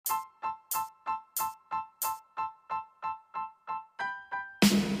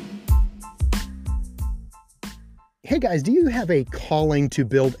Hey guys, do you have a calling to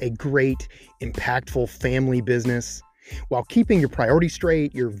build a great, impactful family business while keeping your priorities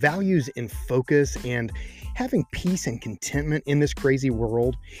straight, your values in focus, and having peace and contentment in this crazy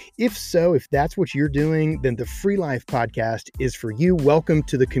world? If so, if that's what you're doing, then the Free Life Podcast is for you. Welcome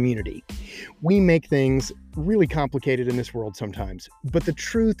to the community. We make things really complicated in this world sometimes, but the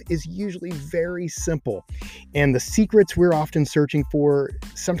truth is usually very simple. And the secrets we're often searching for,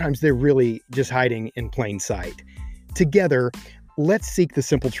 sometimes they're really just hiding in plain sight. Together, let's seek the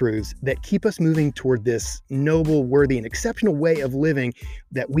simple truths that keep us moving toward this noble, worthy, and exceptional way of living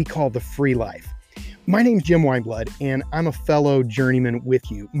that we call the free life. My name's Jim Wineblood, and I'm a fellow journeyman with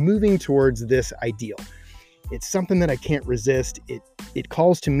you, moving towards this ideal. It's something that I can't resist. It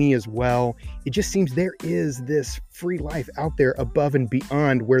calls to me as well. It just seems there is this free life out there above and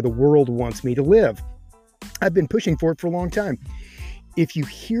beyond where the world wants me to live. I've been pushing for it for a long time. If you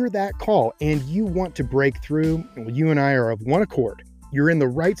hear that call and you want to break through, well, you and I are of one accord. You're in the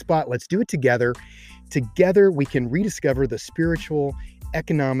right spot. Let's do it together. Together, we can rediscover the spiritual,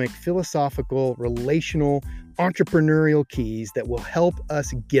 economic, philosophical, relational, entrepreneurial keys that will help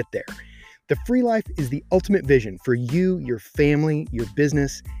us get there. The free life is the ultimate vision for you, your family, your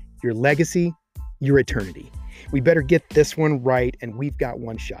business, your legacy, your eternity. We better get this one right, and we've got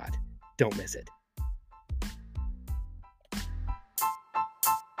one shot. Don't miss it.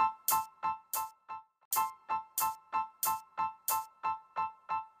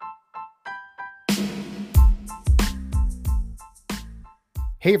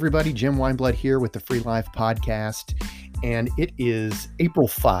 Hey everybody, Jim Wineblood here with the Free Life Podcast, and it is April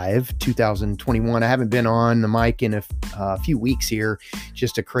 5, 2021. I haven't been on the mic in a few weeks here,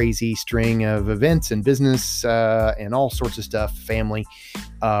 just a crazy string of events and business and all sorts of stuff, family.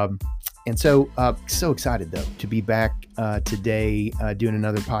 And so excited though to be back today doing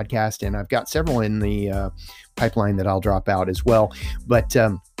another podcast, and I've got several in the pipeline that I'll drop out as well. But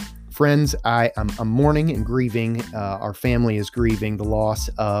friends, I'm mourning and grieving. Our family is grieving the loss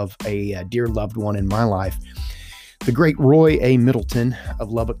of a dear loved one in my life. The great Roy A. Middleton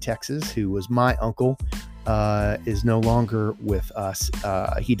of Lubbock, Texas, who was my uncle, is no longer with us.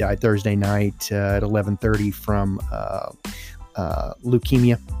 He died Thursday night at 11:30 from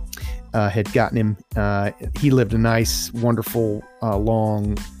leukemia. Had gotten him. He lived a nice, wonderful,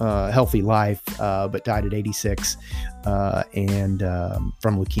 long, healthy life, but died at 86 and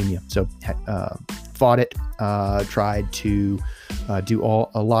from leukemia. So fought it, tried to do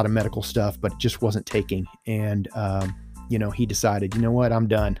a lot of medical stuff, but it just wasn't taking. And he decided, you know what, I'm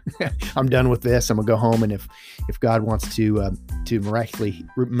done. I'm done with this. I'm gonna go home, and if God wants to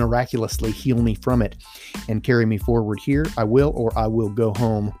miraculously heal me from it and carry me forward here, I will, or I will go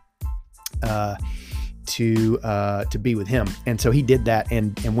home to be with him. And so he did that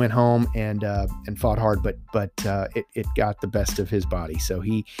and went home and fought hard, but it got the best of his body. So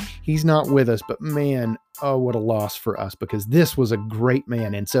he's not with us, but man, oh, what a loss for us, because this was a great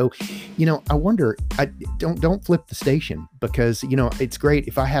man. And so, I wonder, don't flip the station, because, it's great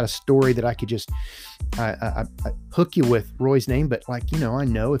if I had a story that I could just, I hook you with Roy's name, but I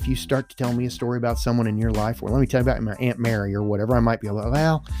know if you start to tell me a story about someone in your life, or let me tell you about my Aunt Mary or whatever, I might be like,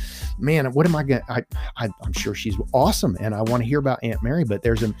 well, man, what am I going to, I'm sure she's awesome, and I want to hear about Aunt Mary, but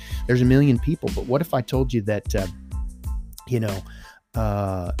there's a million people. But what if I told you that, that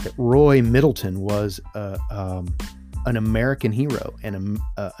Roy Middleton was an American hero and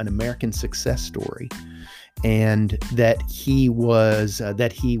an American success story, and that he was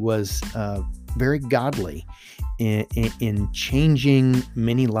very godly in changing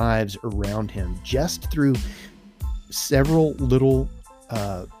many lives around him, just through several little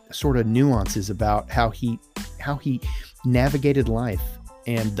sort of nuances about how he navigated life,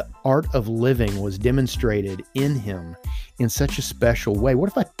 and the art of living was demonstrated in him in such a special way. What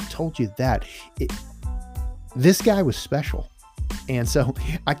if I told you that this guy was special? And so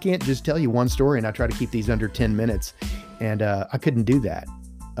I can't just tell you one story, and I try to keep these under 10 minutes, and I couldn't do that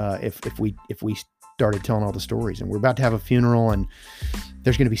if we started telling all the stories. And we're about to have a funeral, and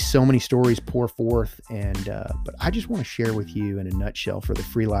there's going to be so many stories pour forth, and but I just want to share with you in a nutshell for the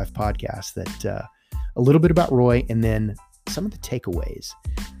Free Life Podcast that a little bit about Roy, and then some of the takeaways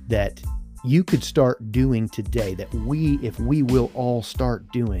that you could start doing today, that if we will all start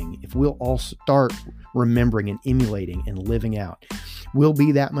doing, if we'll all start remembering and emulating and living out, we'll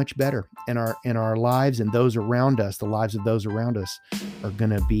be that much better. And our lives and those around us, the lives of those around us, are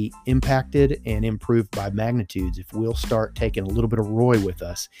going to be impacted and improved by magnitudes if we'll start taking a little bit of Roy with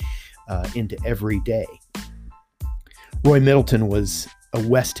us into every day. Roy Middleton was a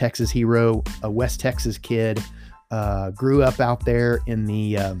West Texas hero, a West Texas kid, grew up out there in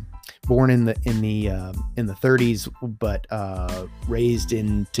the born in the 30s, but raised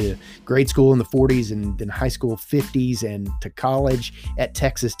into grade school in the 40s, and then high school 50s, and to college at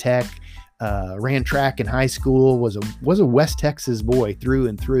Texas Tech. Ran track in high school, was a West Texas boy through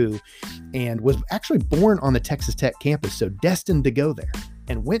and through, and was actually born on the Texas Tech campus, so destined to go there,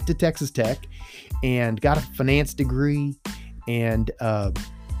 and went to Texas Tech and got a finance degree, and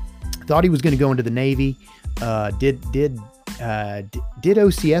thought he was going to go into the Navy. Did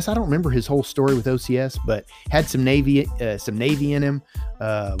OCS. I don't remember his whole story with OCS, but had some Navy in him.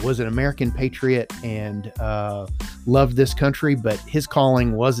 Was an American patriot and loved this country, but his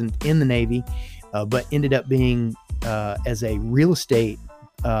calling wasn't in the Navy, but ended up being as a real estate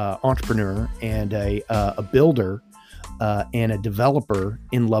entrepreneur and a builder and a developer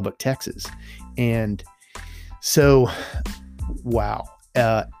in Lubbock, Texas. And so, wow,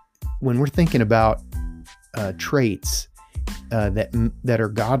 when we're thinking about traits that are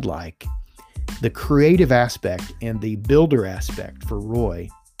godlike, the creative aspect and the builder aspect for Roy,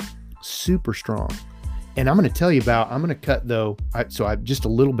 super strong. And I'm going to tell you I'm going to cut though. Just a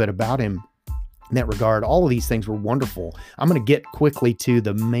little bit about him in that regard. All of these things were wonderful. I'm going to get quickly to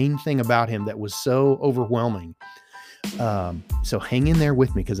the main thing about him that was so overwhelming. So hang in there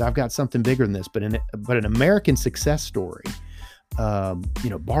with me, because I've got something bigger than this, but an American success story.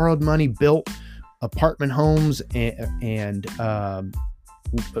 Borrowed money, built apartment homes, and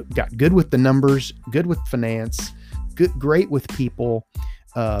got good with the numbers, good with finance, great with people,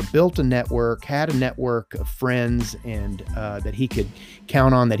 built a network, had a network of friends, and that he could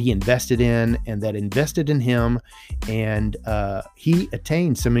count on, that he invested in, and that invested in him. And he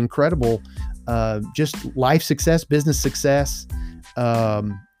attained some incredible just life success, business success,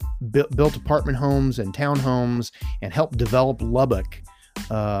 built apartment homes and townhomes, and helped develop Lubbock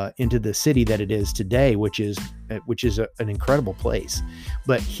into the city that it is today, which is an incredible place.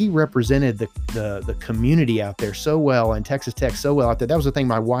 But he represented the community out there so well, and Texas Tech so well out there. That was the thing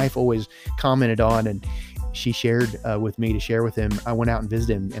my wife always commented on, and she shared with me to share with him. I went out and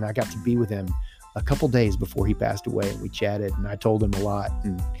visited him, and I got to be with him a couple days before he passed away, and we chatted, and I told him a lot,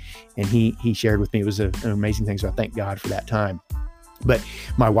 and he shared with me. It was an amazing thing. So I thank God for that time. But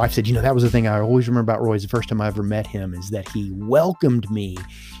my wife said, that was the thing I always remember about Roy, is the first time I ever met him, is that he welcomed me.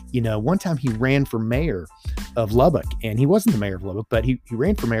 One time he ran for mayor of Lubbock, and he wasn't the mayor of Lubbock, but he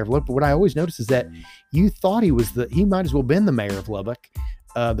ran for mayor of Lubbock. But what I always noticed is that you thought he might as well been the mayor of Lubbock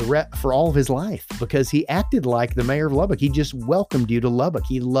for all of his life, because he acted like the mayor of Lubbock. He just welcomed you to Lubbock.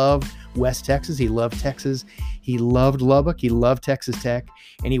 He loved West Texas. He loved Texas. He loved Lubbock. He loved Texas Tech,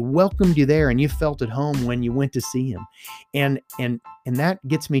 and he welcomed you there, and you felt at home when you went to see him. And that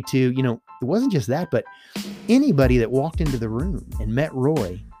gets me to, it wasn't just that, but anybody that walked into the room and met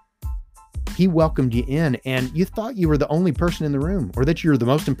Roy, he welcomed you in, and you thought you were the only person in the room, or that you were the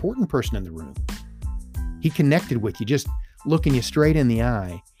most important person in the room. He connected with you, just looking you straight in the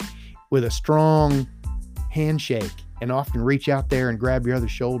eye with a strong handshake, and often reach out there and grab your other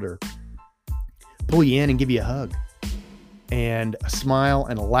shoulder, pull you in and give you a hug, and a smile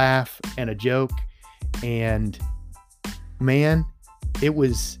and a laugh and a joke. And man, it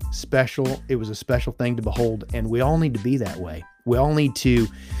was special. It was a special thing to behold. And we all need to be that way. We all need to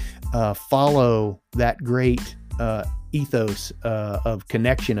follow that great ethos of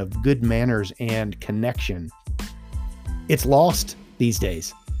connection, of good manners and connection. It's lost these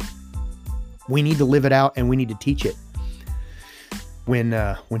days. We need to live it out, and we need to teach it. When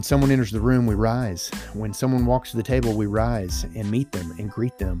someone enters the room, we rise. When someone walks to the table, we rise and meet them and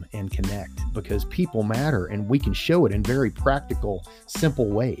greet them and connect, because people matter, and we can show it in very practical, simple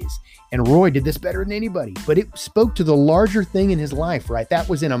ways. And Roy did this better than anybody, but it spoke to the larger thing in his life, right? That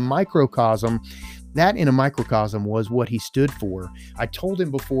was in a microcosm. That in a microcosm was what he stood for. I told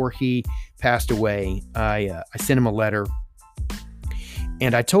him before he passed away, I sent him a letter,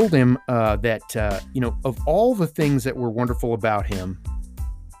 and I told him that, of all the things that were wonderful about him,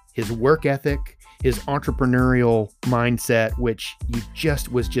 his work ethic, his entrepreneurial mindset, which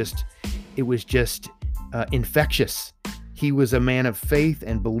it was just infectious. He was a man of faith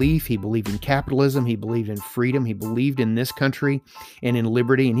and belief. He believed in capitalism. He believed in freedom. He believed in this country and in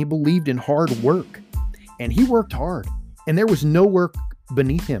liberty. And he believed in hard work. And he worked hard. And there was no work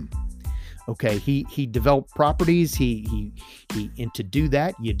beneath him. Okay, he developed properties. And to do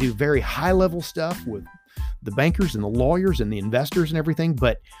that, you do very high level stuff with the bankers and the lawyers and the investors and everything.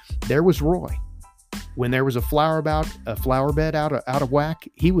 But there was Roy. When there was a flower bed out of whack,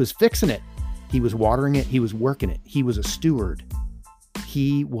 he was fixing it. He was watering it. He was working it. He was a steward.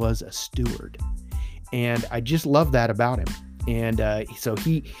 He was a steward. And I just love that about him. And so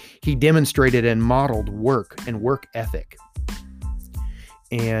he demonstrated and modeled work and work ethic.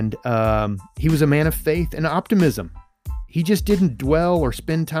 And he was a man of faith and optimism. He just didn't dwell or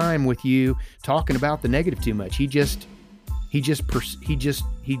spend time with you talking about the negative too much. He just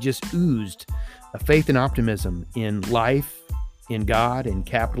oozed a faith and optimism in life, in God, in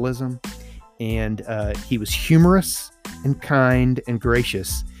capitalism. And he was humorous and kind and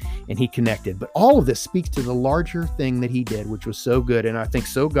gracious, and he connected. But all of this speaks to the larger thing that he did, which was so good and I think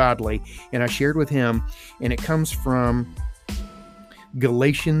so godly. And I shared with him, and it comes from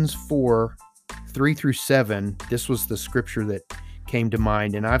Galatians 4:3-7. This was the scripture that came to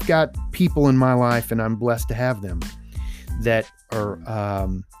mind. And I've got people in my life, and I'm blessed to have them, that are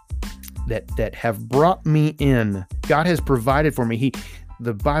that have brought me in. God has provided for me.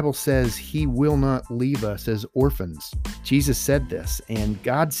 The Bible says he will not leave us as orphans. Jesus said this, and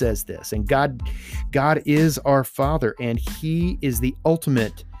God says this, and God is our Father, and he is the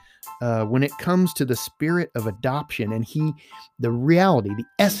ultimate when it comes to the spirit of adoption. And the reality, the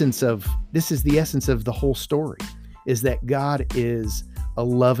essence of the whole story, is that God is a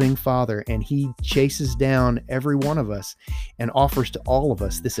loving Father, and he chases down every one of us and offers to all of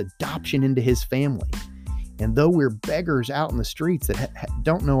us this adoption into his family. And though we're beggars out in the streets that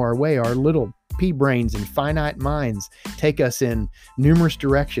don't know our way, our little pea brains and finite minds take us in numerous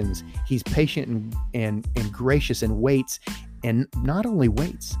directions, he's patient and gracious, and waits, and not only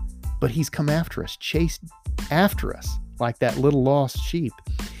waits, but he's come after us, chased after us like that little lost sheep,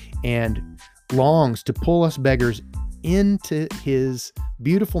 and longs to pull us beggars into his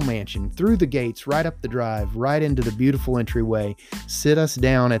beautiful mansion, through the gates, right up the drive, right into the beautiful entryway, sit us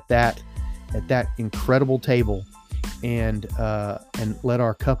down at that incredible table, and let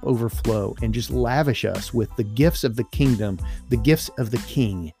our cup overflow, and just lavish us with the gifts of the kingdom, the gifts of the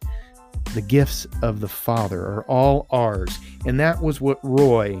King, the gifts of the Father are all ours. And that was what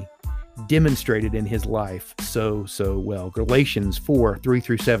Roy demonstrated in his life so well. Galatians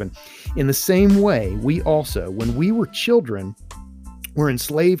 4:3-7. In the same way, we also, when we were children, were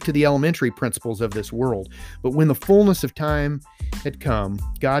enslaved to the elementary principles of this world. But when the fullness of time had come,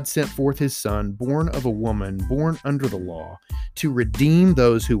 God sent forth his Son, born of a woman, born under the law, to redeem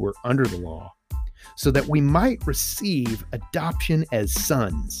those who were under the law, so that we might receive adoption as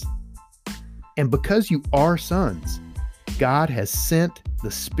sons. And because you are sons, God has sent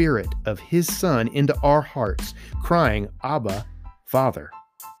the Spirit of his Son into our hearts, crying, Abba, Father.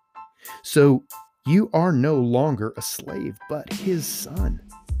 So you are no longer a slave, but his son.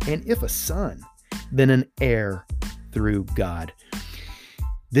 And if a son, then an heir through God.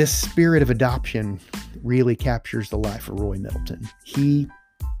 This spirit of adoption really captures the life of Roy Middleton. He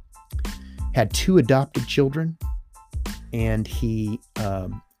had 2 adopted children, and he,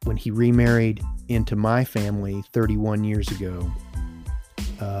 when he remarried into my family 31 years ago,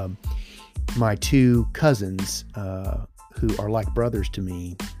 my 2 cousins, who are like brothers to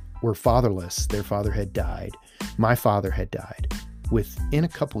me, were fatherless. Their father had died. My father had died within a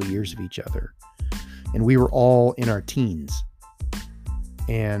couple of years of each other. And we were all in our teens.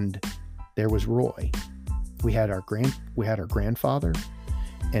 And there was Roy. We had our grandfather,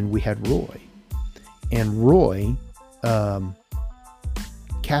 and we had Roy. And Roy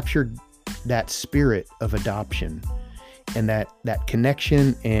captured that spirit of adoption, and that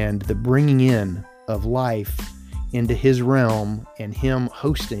connection, and the bringing in of life into his realm, and him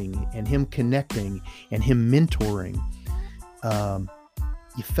hosting, and him connecting, and him mentoring.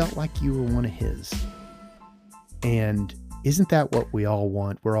 You felt like you were one of his. And isn't that what we all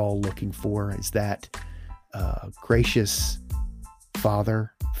want? We're all looking for, is that gracious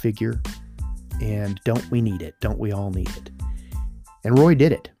father figure. And don't we need it? Don't we all need it? And Roy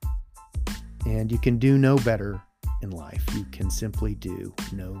did it. And you can do no better in life. You can simply do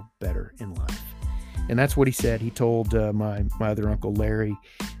no better in life. And that's what he said. He told my other uncle Larry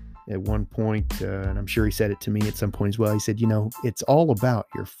at one point, and I'm sure he said it to me at some point as well. He said, it's all about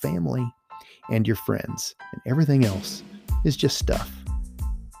your family and your friends, and everything else is just stuff.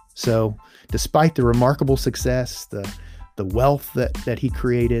 So despite the remarkable success, the wealth that he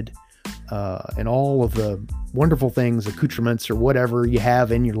created, and all of the wonderful things, accoutrements, or whatever you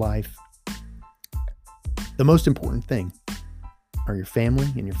have in your life, the most important thing are your family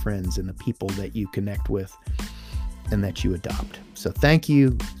and your friends and the people that you connect with and that you adopt. So thank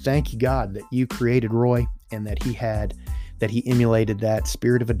you God that you created Roy, and that he emulated that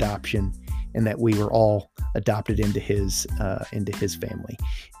spirit of adoption, and that we were all adopted into his family.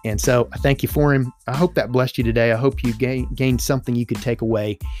 And so I thank you for him. I hope that blessed you today. I hope you gained something you could take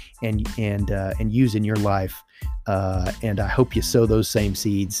away and use in your life. And I hope you sow those same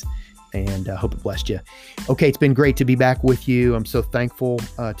seeds, and I hope it blessed you. Okay, it's been great to be back with you. I'm so thankful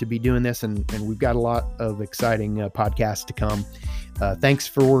to be doing this, and we've got a lot of exciting podcasts to come. Thanks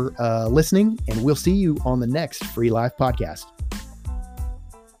for listening, and we'll see you on the next Free Life podcast.